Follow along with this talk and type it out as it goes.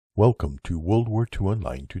Welcome to World War II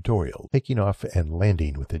Online tutorial. Taking off and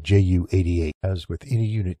landing with the JU88. As with any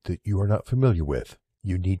unit that you are not familiar with,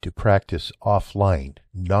 you need to practice offline,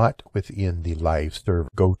 not within the live server.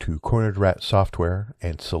 Go to Cornered Rat Software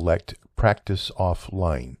and select Practice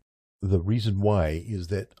Offline. The reason why is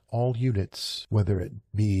that all units, whether it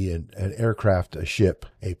be an aircraft, a ship,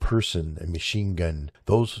 a person, a machine gun,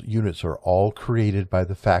 those units are all created by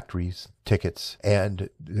the factories, tickets, and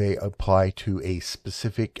they apply to a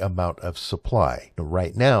specific amount of supply.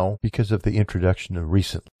 Right now, because of the introduction of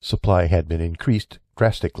recent supply had been increased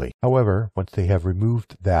drastically. However, once they have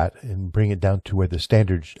removed that and bring it down to where the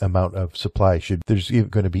standard amount of supply should, there's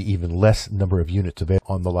going to be even less number of units available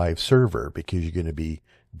on the live server because you're going to be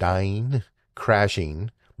dying, crashing,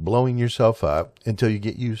 blowing yourself up until you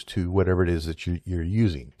get used to whatever it is that you're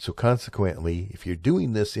using. So consequently, if you're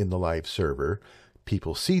doing this in the live server,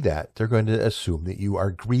 people see that, they're going to assume that you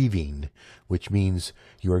are grieving, which means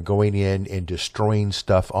you are going in and destroying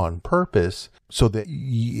stuff on purpose so that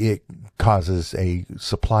it causes a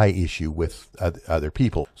supply issue with other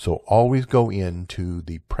people. So always go into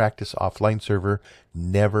the practice offline server,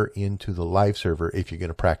 never into the live server if you're going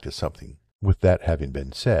to practice something. With that having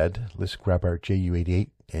been said, let's grab our JU88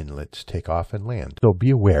 and let's take off and land. So be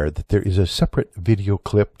aware that there is a separate video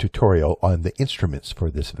clip tutorial on the instruments for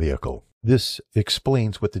this vehicle. This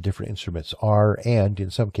explains what the different instruments are and, in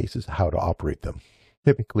some cases, how to operate them.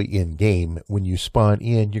 Typically in game, when you spawn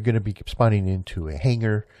in, you're going to be spawning into a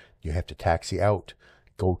hangar. You have to taxi out,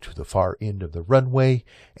 go to the far end of the runway,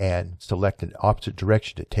 and select an opposite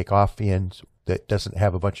direction to take off in that doesn't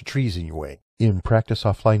have a bunch of trees in your way. In practice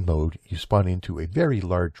offline mode, you spawn into a very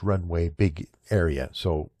large runway, big area.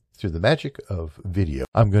 So through the magic of video,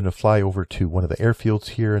 I'm going to fly over to one of the airfields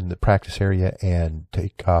here in the practice area and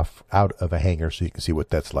take off out of a hangar so you can see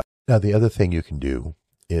what that's like. Now, the other thing you can do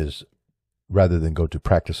is, rather than go to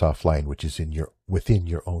practice offline, which is within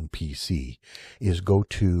your own PC, is go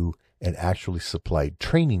to an actually supplied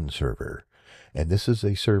training server. And this is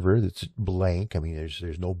a server that's blank. I mean,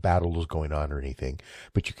 there's no battles going on or anything,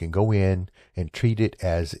 but you can go in and treat it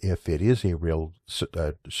as if it is a real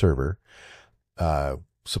server,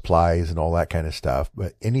 supplies and all that kind of stuff.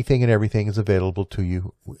 But anything and everything is available to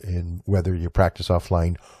you, in whether you practice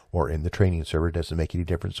offline or in the training server. It doesn't make any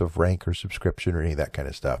difference of rank or subscription or any of that kind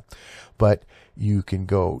of stuff. But you can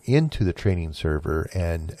go into the training server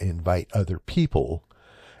and invite other people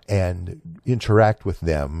and interact with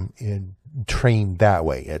them and train that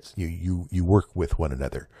way. It's you work with one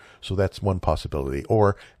another. So that's one possibility.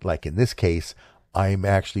 Or like in this case, I'm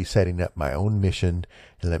actually setting up my own mission,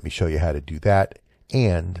 and let me show you how to do that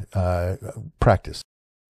and practice.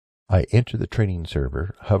 I enter the training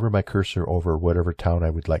server, hover my cursor over whatever town I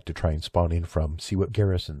would like to try and spawn in from, see what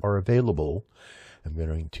garrisons are available. I'm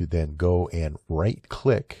going to then go and right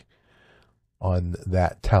click on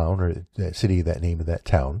that town or that city, that name of that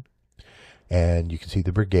town. And you can see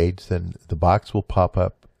the brigades. Then the box will pop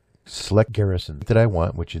up, select garrison that I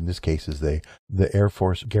want, which in this case is the Air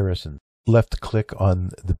Force garrison. Left click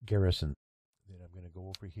on the garrison. Then I'm going to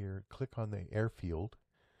go over here, click on the airfield,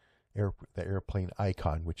 the airplane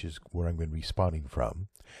icon, which is where I'm going to be spawning from.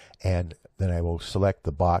 And then I will select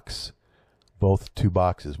the box, both two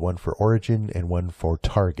boxes, one for origin and one for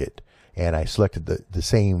target. And I selected the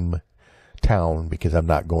same town because I'm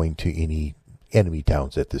not going to any enemy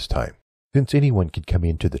towns at this time. Since anyone can come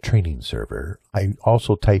into the training server, I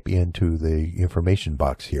also type into the information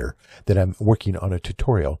box here that I'm working on a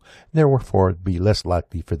tutorial, and therefore be less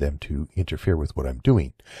likely for them to interfere with what I'm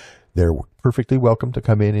doing. They're perfectly welcome to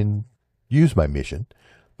come in and use my mission,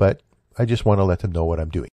 but I just want to let them know what I'm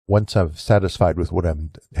doing. Once I'm satisfied with what I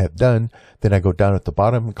have done, then I go down at the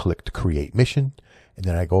bottom and click to create mission, and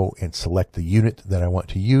then I go and select the unit that I want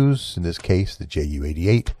to use, in this case the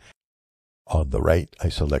JU88. On the right, I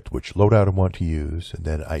select which loadout I want to use, and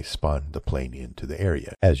then I spawn the plane into the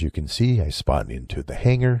area. As you can see, I spawn into the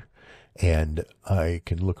hangar, and I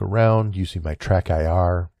can look around using my track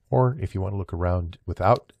IR, or if you want to look around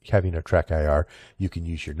without having a track IR, you can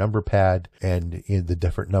use your number pad, and in the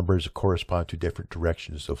different numbers correspond to different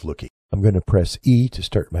directions of looking. I'm going to press E to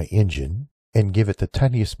start my engine, and give it the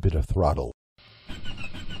tiniest bit of throttle.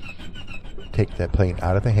 Take that plane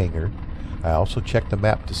out of the hangar. I also check the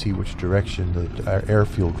map to see which direction the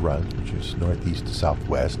airfield runs, which is northeast to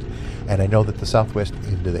southwest. And I know that the southwest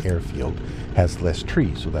end of the airfield has less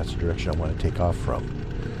trees, so that's the direction I want to take off from.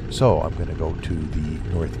 So I'm going to go to the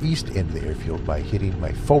northeast end of the airfield by hitting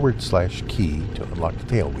my / key to unlock the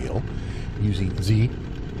tail wheel, using Z.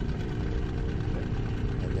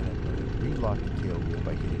 And then I'm going to relock the tail wheel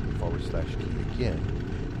by hitting the / key again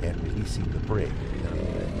and releasing the brake. And I'm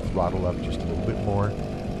going to throttle up just a little bit more,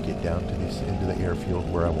 get down to this end of the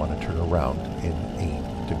airfield where I want to turn around and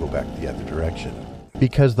aim to go back the other direction.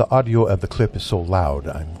 Because the audio of the clip is so loud,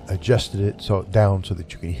 I'm adjusted it down so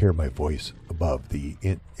that you can hear my voice above the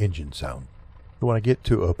engine sound. So when I get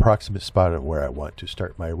to an approximate spot of where I want to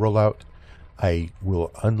start my rollout, I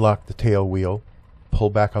will unlock the tail wheel, pull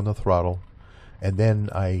back on the throttle, and then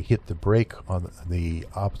I hit the brake on the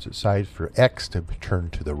opposite side for X to turn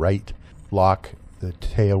to the right, lock the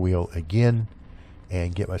tail wheel again,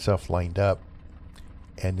 and get myself lined up,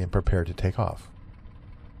 and then prepare to take off.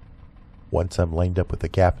 Once I'm lined up with the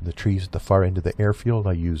gap in the trees at the far end of the airfield,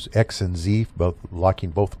 I use X and Z,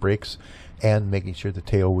 locking both brakes and making sure the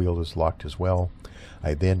tail wheel is locked as well.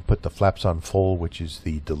 I then put the flaps on full, which is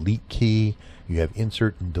the delete key. You have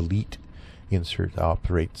insert and delete. Insert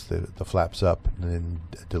operates the flaps up, and then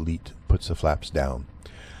delete puts the flaps down.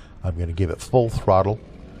 I'm going to give it full throttle,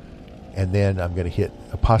 and then I'm going to hit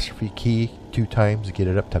apostrophe key 2 times to get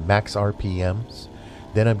it up to max RPMs.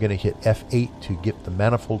 Then I'm going to hit F8 to get the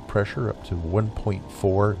manifold pressure up to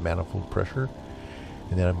 1.4 manifold pressure.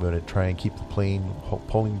 And then I'm going to try and keep the plane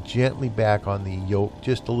pulling gently back on the yoke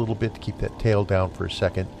just a little bit to keep that tail down for a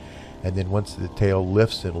second. And then once the tail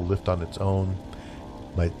lifts, it'll lift on its own.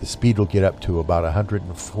 The speed will get up to about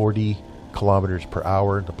 140 kilometers per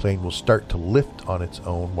hour. The plane will start to lift on its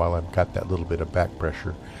own while I've got that little bit of back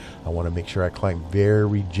pressure. I want to make sure I climb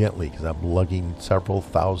very gently because I'm lugging several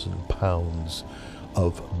thousand pounds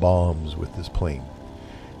of bombs with this plane,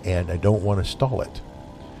 and I don't want to stall it.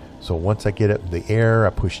 So once I get up in the air,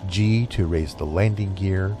 I push G to raise the landing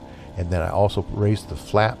gear, and then I also raise the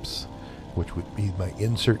flaps, which would be my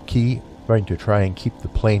insert key. I'm going to try and keep the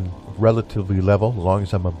plane relatively level as long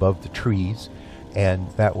as I'm above the trees, and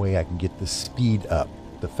that way I can get the speed up.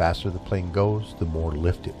 The faster the plane goes, the more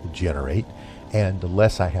lift it will generate, and the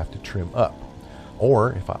less I have to trim up.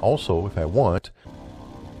 Or if I want,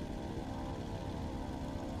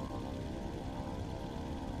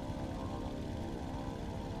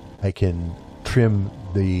 I can trim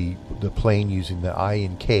the plane using the I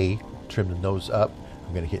and K, trim the nose up.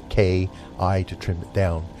 I'm going to hit K, I to trim it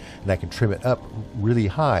down. And I can trim it up really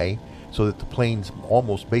high so that the plane's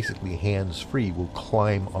almost basically hands-free, will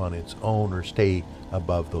climb on its own or stay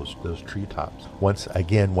above those treetops. Once I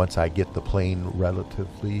get the plane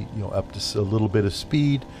relatively up to a little bit of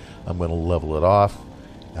speed, I'm going to level it off.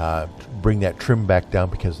 Bring that trim back down,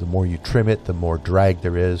 because the more you trim it, the more drag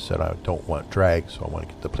there is, and I don't want drag, so I want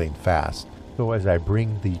to get the plane fast. So as I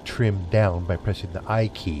bring the trim down by pressing the I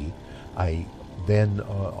key, I then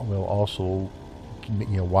will also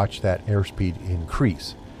watch that airspeed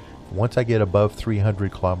increase. Once I get above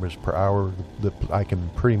 300 kilometers per hour, I can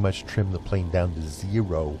pretty much trim the plane down to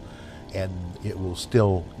 0, and it will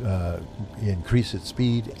still increase its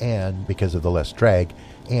speed, and because of the less drag,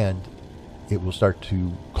 and it will start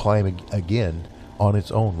to climb again on its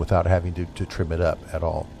own without having to trim it up at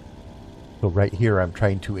all. So right here I'm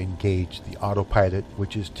trying to engage the autopilot,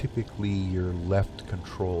 which is typically your left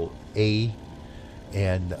control A,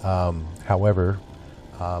 and however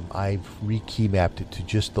I've re-key mapped it to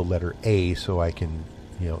just the letter A so I can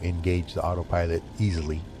engage the autopilot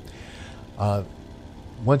easily.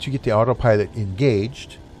 Once you get the autopilot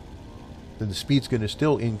engaged, then the speed's going to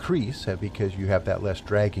still increase because you have that less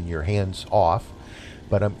drag and your hands off.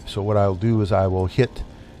 But so what I'll do is I will hit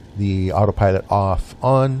the autopilot off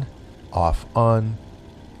on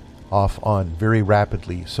very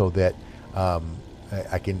rapidly, so that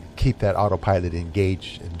I can keep that autopilot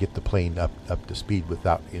engaged and get the plane up to speed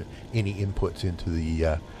without any inputs into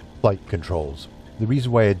the flight controls. The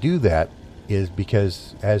reason why I do that is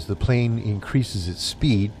because as the plane increases its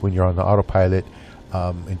speed when you're on the autopilot,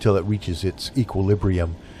 until it reaches its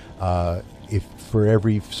equilibrium, if for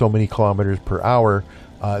every so many kilometers per hour,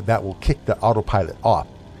 that will kick the autopilot off.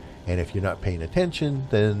 And if you're not paying attention,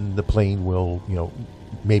 then the plane will,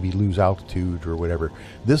 maybe lose altitude or whatever.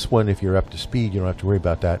 This one, if you're up to speed, you don't have to worry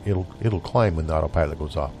about that. It'll climb when the autopilot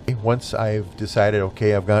goes off. Once I've decided,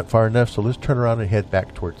 okay, I've gone far enough, so let's turn around and head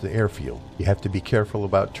back towards the airfield. You have to be careful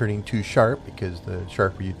about turning too sharp, because the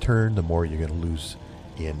sharper you turn, the more you're going to lose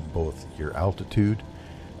in both your altitude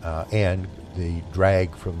and the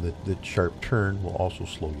drag from the sharp turn will also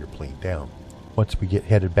slow your plane down. Once we get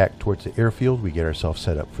headed back towards the airfield, we get ourselves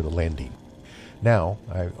set up for the landing. Now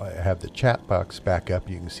I have the chat box back up.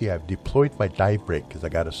 You can see I've deployed my dive brake because I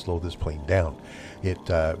got to slow this plane down. It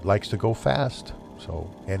likes to go fast,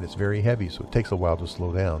 and it's very heavy, so it takes a while to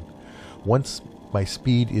slow down. Once my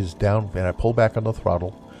speed is down and I pull back on the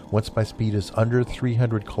throttle, once my speed is under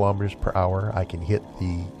 300 kilometers per hour, I can hit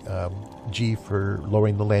the G for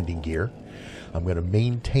lowering the landing gear. I'm going to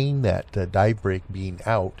maintain that dive brake being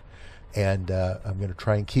out and I'm going to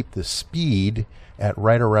try and keep the speed at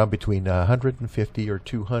right around between 150 or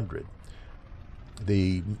 200.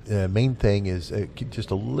 The main thing is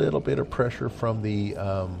just a little bit of pressure from the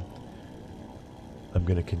I'm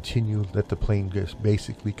going to continue, let the plane just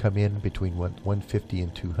basically come in between 150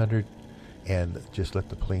 and 200, and just let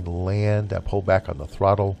the plane land. I pull back on the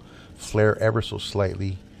throttle, flare ever so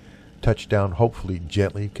slightly, touch down hopefully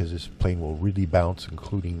gently, because this plane will really bounce,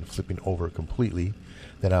 including flipping over completely.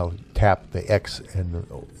 Then I'll tap the X and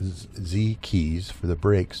the Z keys for the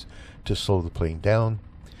brakes to slow the plane down,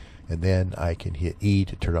 and then I can hit E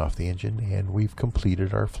to turn off the engine, and we've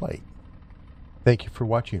completed our flight. Thank you for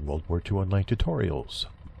watching World War II Online tutorials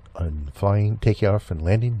on flying, takeoff, and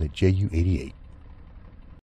landing the JU88.